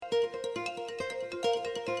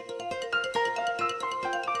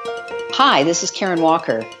Hi, this is Karen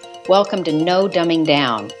Walker. Welcome to No Dumbing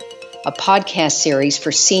Down, a podcast series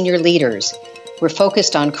for senior leaders. We're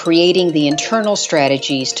focused on creating the internal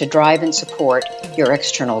strategies to drive and support your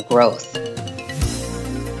external growth.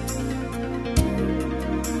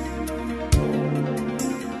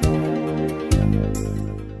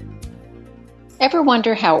 Ever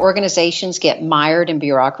wonder how organizations get mired in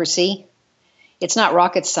bureaucracy? It's not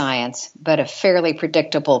rocket science, but a fairly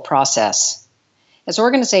predictable process. As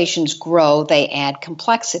organizations grow, they add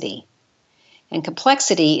complexity. And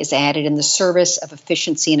complexity is added in the service of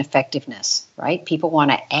efficiency and effectiveness, right? People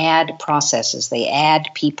want to add processes, they add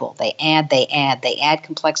people, they add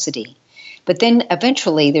complexity. But then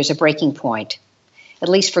eventually there's a breaking point. At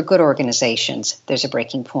least for good organizations, there's a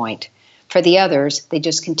breaking point. For the others, they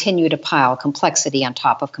just continue to pile complexity on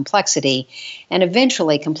top of complexity, and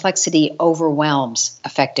eventually complexity overwhelms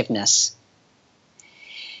effectiveness.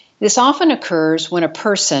 This often occurs when a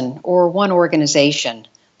person or one organization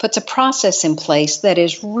puts a process in place that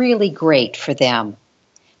is really great for them.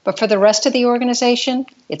 But for the rest of the organization,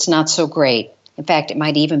 it's not so great. In fact, it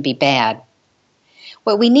might even be bad.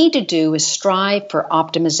 What we need to do is strive for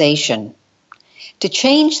optimization, to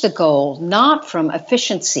change the goal not from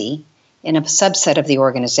efficiency in a subset of the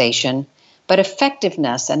organization, but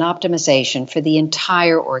effectiveness and optimization for the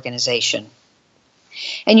entire organization.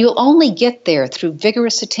 And you'll only get there through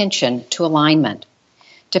vigorous attention to alignment,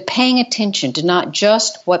 to paying attention to not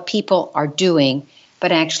just what people are doing,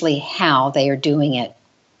 but actually how they are doing it.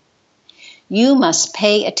 You must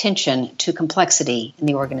pay attention to complexity in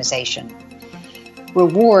the organization.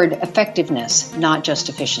 Reward effectiveness, not just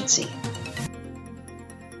efficiency.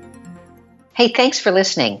 Hey, thanks for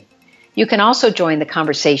listening. You can also join the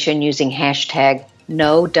conversation using hashtag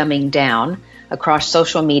 #NoDumbingDown across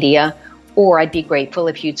social media, or I'd be grateful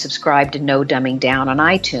if you'd subscribe to No Dumbing Down on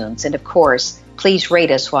iTunes. And of course, please rate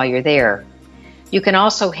us while you're there. You can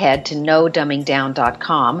also head to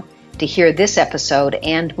nodumbingdown.com to hear this episode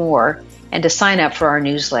and more, and to sign up for our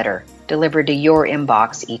newsletter delivered to your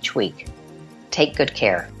inbox each week. Take good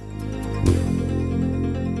care.